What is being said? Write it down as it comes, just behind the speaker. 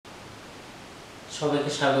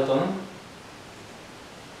সবাইকে স্বাগতম।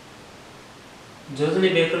 যোজনী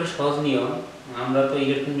বের করার সহজ নিয়ম। আমরা তো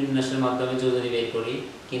ইলেকট্রন বিন্যাসের মাধ্যমে যোজনী বের করি,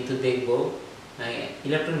 কিন্তু দেখব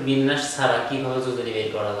ইলেকট্রন বিন্যাস ছাড়া কিভাবে যোজনী বের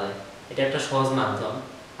করা যায়। এটা একটা সহজ মাধ্যম।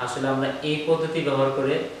 আসলে আমরা এই পদ্ধতি ব্যবহার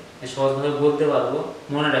করে সহজভাবে বলতে পারবো,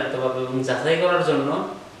 মনে রাখতে পারবো, এবং যাচাই করার জন্য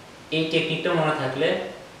এই টেকনিকটা মনে থাকলে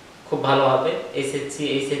খুব ভালো হবে। HSC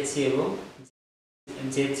এবং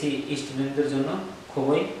JSC স্টুডেন্টদের জন্য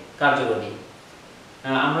খুবই কার্যকরী।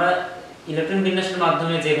 আমরা ইলেকট্রন বিন্যাসের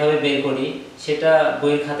মাধ্যমে যেভাবে বের করি সেটা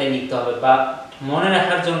বইয়ের খাতায় লিখতে হবে, বা মনে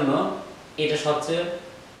রাখার জন্য এটা সবচেয়ে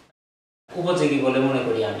উপযোগী বলে মনে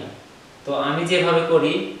করি আমি। তো আমি যেভাবে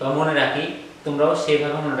করি বা মনে রাখি, তোমরাও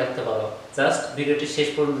সেইভাবে মনে রাখতে পারো। জাস্ট ভিডিওটি শেষ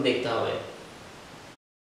পর্যন্ত দেখতে হবে।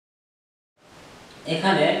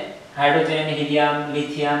 এখানে hydrogen, helium,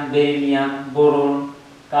 lithium, beryllium, boron,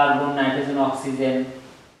 carbon, nitrogen, oxygen,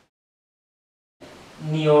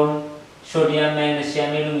 নিয়ন, sodium, magnesium,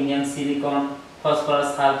 aluminium, silicon, phosphorus,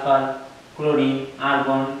 sulphur, chlorine,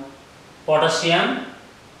 argon, potassium,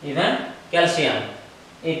 even calcium.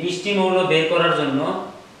 এই 20টি মৌল বের করার জন্য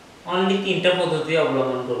অনলি 3টা পদ্ধতি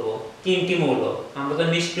অবলম্বন করব। 3টি মৌল। আমরা তো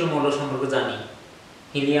নিষ্ক্রিয় মৌল সম্পর্কে জানি,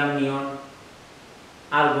 হিলিয়াম, নিয়ন,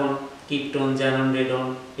 আর্গন, ক্রিপ্টন, জ্যানন, রেডন।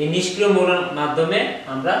 এই নিষ্ক্রিয় মৌলের মাধ্যমে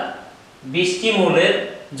আমরা 20টি মৌলের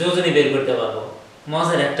যোজনী বের করতে পারবো।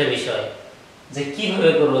 মজার একটা বিষয় যে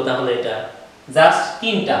কিভাবে করব, তাহলে এটা জাস্ট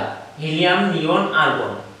 3টা, হিলিয়াম, নিয়ন,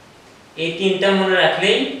 আর্গন। এই 3টা মনে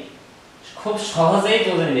রাখলেই খুব সহজেই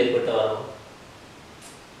যোজনী বের করতে পারবো।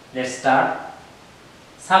 Let's start.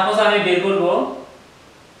 সাপোজ আমি বের করব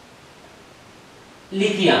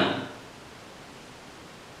লিথিয়াম।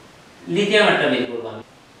 লিথিয়ামটা বের করব। আমি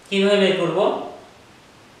কিভাবে বের করব?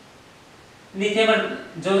 লিথিয়ামের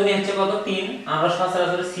যোজনী হচ্ছে কত? 3। আমরা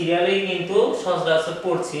সচরাচর সিরিয়ালেই কিন্তু সচরাচর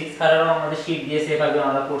পড়ছি, স্যারেরাও আমাদের শীট দিয়েছে, এভাবে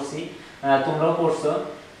আমরা পড়ছি, তোমরাও পড়ছো।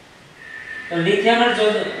 লিথিয়ামের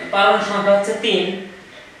পারমাণবিক সংখ্যা হচ্ছে 3।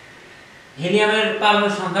 হিলিয়ামের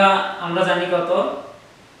পারমাণবিক সংখ্যা আমরা জানি কত?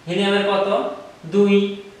 হিলিয়ামের কত? 2,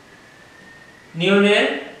 নিয়নের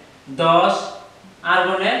 10,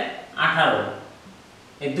 আর্গনের 18।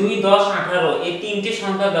 এই 2, 10, 18 এই 3টি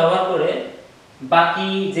সংখ্যা ব্যবহার করে বাকি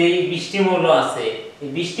যে 20টি মৌল আছে, এই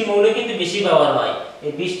 20টি মৌল কিন্তু বেশি ব্যবহার হয়।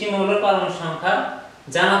 এই 20টি মৌলের পারমাণবিক সংখ্যা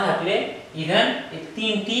জানা থাকলে, ইভেন এই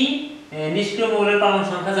 3টি নিষ্ক্রিয় মৌলের পারমাণবিক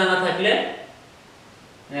সংখ্যা জানা থাকলে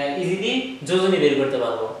ইজিলি যোজনী বের করতে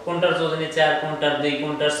পারবো। কোনটার যোজনী 4, কোনটার 2,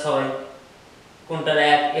 কোনটার 6, কোনটার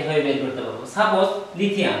 1, এভাবে বের করতে পারবো। Suppose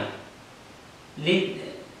lithium.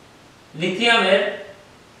 লিথিয়ামের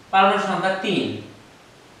পারমাণবিক সংখ্যা 3।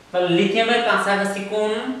 তাহলে লিথিয়ামের কাছাকাছি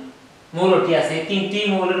কোন মৌলটি আছে? এই 3টি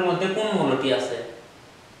মৌলের মধ্যে কোন মৌলটি আছে?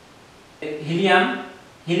 হিলিয়াম।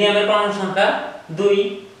 হিলিয়ামের পারমাণবিক সংখ্যা 2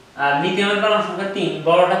 আর লিথিয়ামের পারমাণবিক সংখ্যা 3।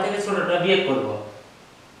 বড়টা থেকে ছোটটা বিয়োগ করব।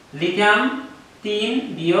 লিথিয়াম 3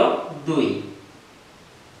 বিয়োগ 2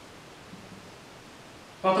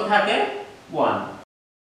 কত থাকে? 1।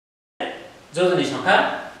 যোজনী সংখ্যা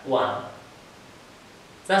 1।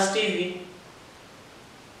 Just easy.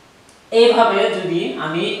 এইভাবে যদি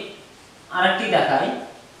আমি আরেকটি দেখাই,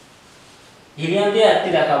 হিলিয়াম দিয়ে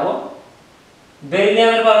আরেকটি দেখাবো।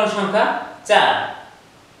 বেরিলিয়ামের পারমাণবিক সংখ্যা 4।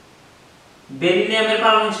 বেরিলিয়ামের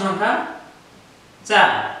পারমাণবিক সংখ্যা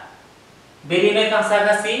 4। বেরিলিয়ামের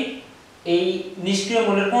কাছাকাছি এই নিষ্ক্রিয়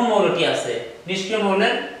মৌলের কোন মৌলটি আছে? নিষ্ক্রিয়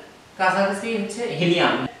মৌলের কাছাকাছি হচ্ছে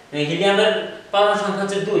হিলিয়াম। হিলিয়ামের পারমাণবিক সংখ্যা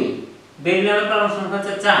হচ্ছে 2, বেরিলিয়ামের পারমাণবিক সংখ্যা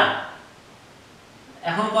হচ্ছে 4।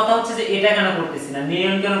 এখন কথা হচ্ছে যে এটা কেন করতেছি না,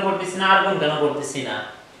 নিয়ন কেন করতেছি না, আর্গন কেন করতেছি না?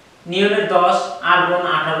 নিয়নের 10, আর্গন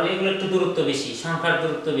 18, এগুলো একটু দূরত্ব বেশি, সংখ্যার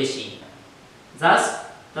দূরত্ব বেশি। জাস্ট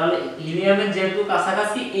তাহলে হিলিয়ামের যেহেতু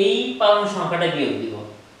কাছাকাছি, এই পারমাণবিক সংখ্যাটা বিয়োগ দিব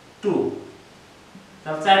 2।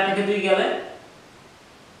 তাহলে 4 থেকে 2 গেলে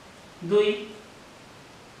 2।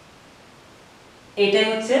 এটাই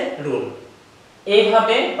হচ্ছে রুল।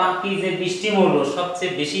 এইভাবে বাকি যে 20টি মৌল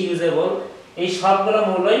সবচেয়ে বেশি ইউজেবল, এই সবগুলো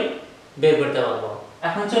মৌলই বের করতে পারবো।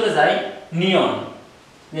 এখন চলে যাই নিয়ন।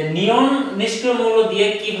 যে নিয়ন নিষ্ক্রিয় মৌল দিয়ে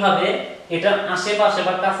কিভাবে এটা আশেপাশে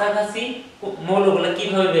বা কাছাকাছি মৌলগুলো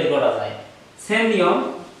কিভাবে বের করা যায়। সেম নিয়ম।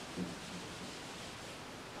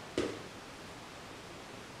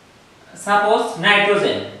 Suppose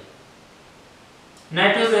nitrogen.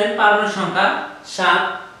 নাইট্রোজেন পারমাণবিক সংখ্যা 7।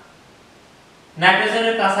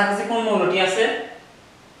 নাইট্রোজেনের কাছাকাছি কোন মৌলটি আছে?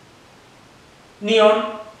 নিয়ন।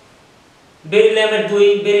 বেরিলিয়ামের 2,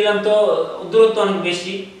 বেরিলিয়াম তো দূরত্ব অনেক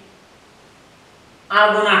বেশি।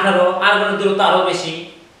 আর্গন 18, আর্গনের দূরত্ব আরো বেশি।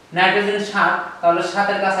 নাইট্রোজেন 7, তাহলে 7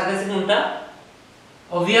 এর কাছাকাছি কোনটা?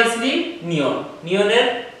 অবভিয়াসলি নিয়ন।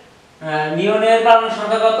 নিয়নের পারমাণবিক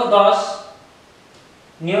সংখ্যা কত? 10।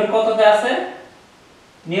 নিয়ন কততে আছে?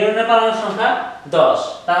 নিউরনের পারমাণবিক সংখ্যা 10,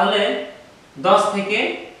 তাহলে 10 থেকে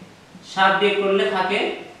 7 বিয়োগ করলে থাকে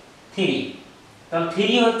 3। তাহলে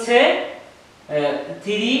 3 হচ্ছে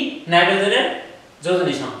 3 নাইট্রোজেনের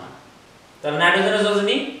যোজনী সংখ্যা। তাহলে নাইট্রোজেনের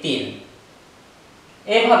যোজনী 3।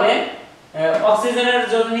 এইভাবে অক্সিজেনের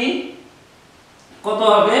যোজনী কত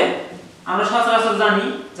হবে? আমরা সচরাচর জানি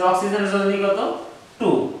যে অক্সিজেনের যোজনী কত?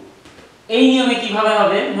 2। এই নিয়মে কিভাবে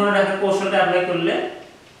হবে মনে রাখার কৌশলটা অ্যাপ্লাই করলে,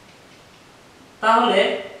 তাহলে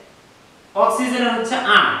অক্সিজেনের হচ্ছে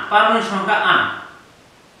 8, পারমাণবিক সংখ্যা 8।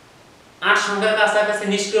 8 সংখ্যার কাছাকাছি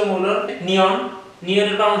নিষ্ক্রিয় মৌল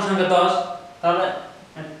নিয়নের পারমাণবিক সংখ্যা 10, তাহলে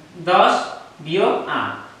 10 বিয়োগ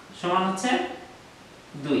 8 সমান হচ্ছে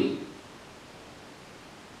 2।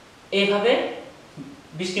 এইভাবে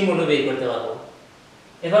 20টি মৌল বের করতে পারবো।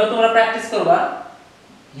 এভাবে তোমরা প্র্যাকটিস করবা,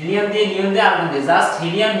 হিলিয়াম দিয়ে, নিয়ন দিয়ে, আর্গন দিয়ে। জাস্ট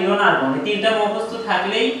হিলিয়াম, নিয়ন, আর্গন এই তিনটা মুখস্থ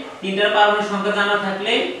থাকলেই, তিনটার পারমাণবিক সংখ্যা জানা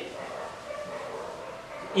থাকলেই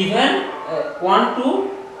ইভেন 1 to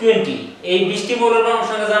 20 এই 20টি মৌলের পারমাণবিক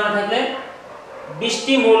সংখ্যা জানা থাকলে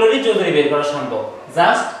 20টি মৌলেরই যোজনী বের করা সম্ভব,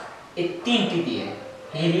 জাস্ট এই তিনটি দিয়ে,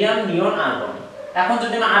 হিলিয়াম, নিয়ন, আর্গন। এখন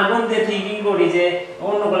যদি আমি আর্গন দিয়ে থিংকিং করি যে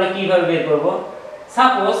অন্যগুলো কিভাবে বের করব,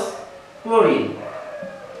 সাপোজ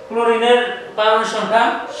ক্লোরিনের পারমাণবিক সংখ্যা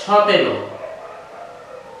 17।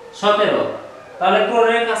 তাহলে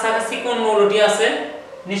ক্লোরিনের কাছাকাছি কোন মৌলটি আছে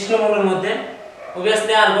নিষ্ক্রিয় মৌলের মধ্যে?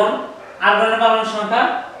 Obviously argon. আর্গনের পারমাণবিক সংখ্যা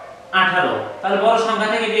 18। তাহলে বড় সংখ্যা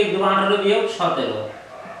থেকে বিয়োগ দেব, 18 বিয়োগ 17।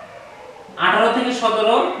 18 থেকে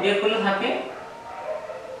 17 বিয়োগ করলে থাকে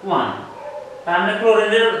 1। তার মানে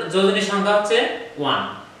ক্লোরিনের যোজনী সংখ্যা হচ্ছে 1।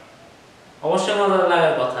 অবশ্যই মজার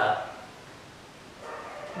লাগার কথা।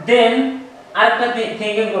 দেন আরেকটা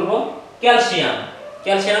থিংকিং করব,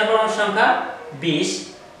 ক্যালসিয়ামের পারমাণবিক সংখ্যা 20,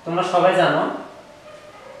 তোমরা সবাই জানো।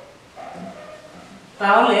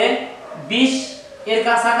 তাহলে 20 এর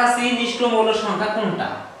কাছাকাছি নিষ্ক্রিয় মৌলের সংখ্যা কোনটা?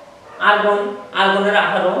 আর্গনের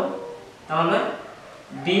 18। তাহলে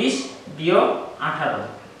 20 বিয়োগ 18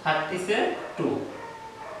 থাকতেছে 2,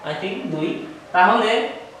 আই থিংক 2। তাহলে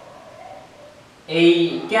এই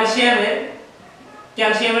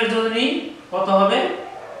ক্যালসিয়ামের যোজনী কত হবে?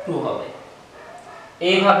 2 হবে।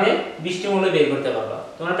 এইভাবে 20টি মৌল বের করতে পারবা।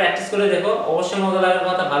 তোমরা প্র্যাকটিস করে দেখো, অবশ্যই মজা লাগার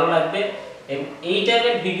কথা, ভালো লাগবে। এবং এই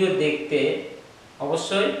টাইপের ভিডিও দেখতে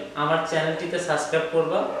অবশ্যই আমার চ্যানেলটিতে সাবস্ক্রাইব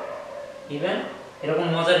করবা। ইভেন এরকম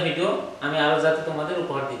মজার ভিডিও আমি আরো যাতে তোমাদের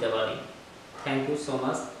উপহার দিতে পারি। Thank you so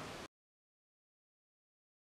much.